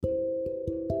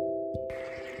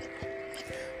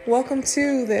Welcome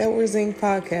to the Edward Zing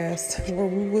podcast, where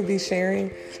we will be sharing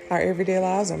our everyday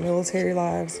lives, our military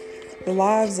lives, the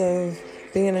lives of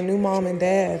being a new mom and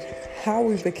dad, how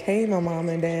we became a mom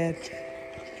and dad,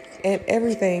 and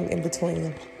everything in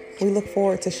between. We look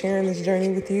forward to sharing this journey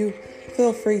with you.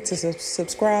 Feel free to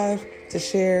subscribe, to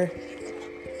share,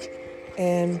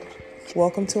 and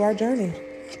welcome to our journey.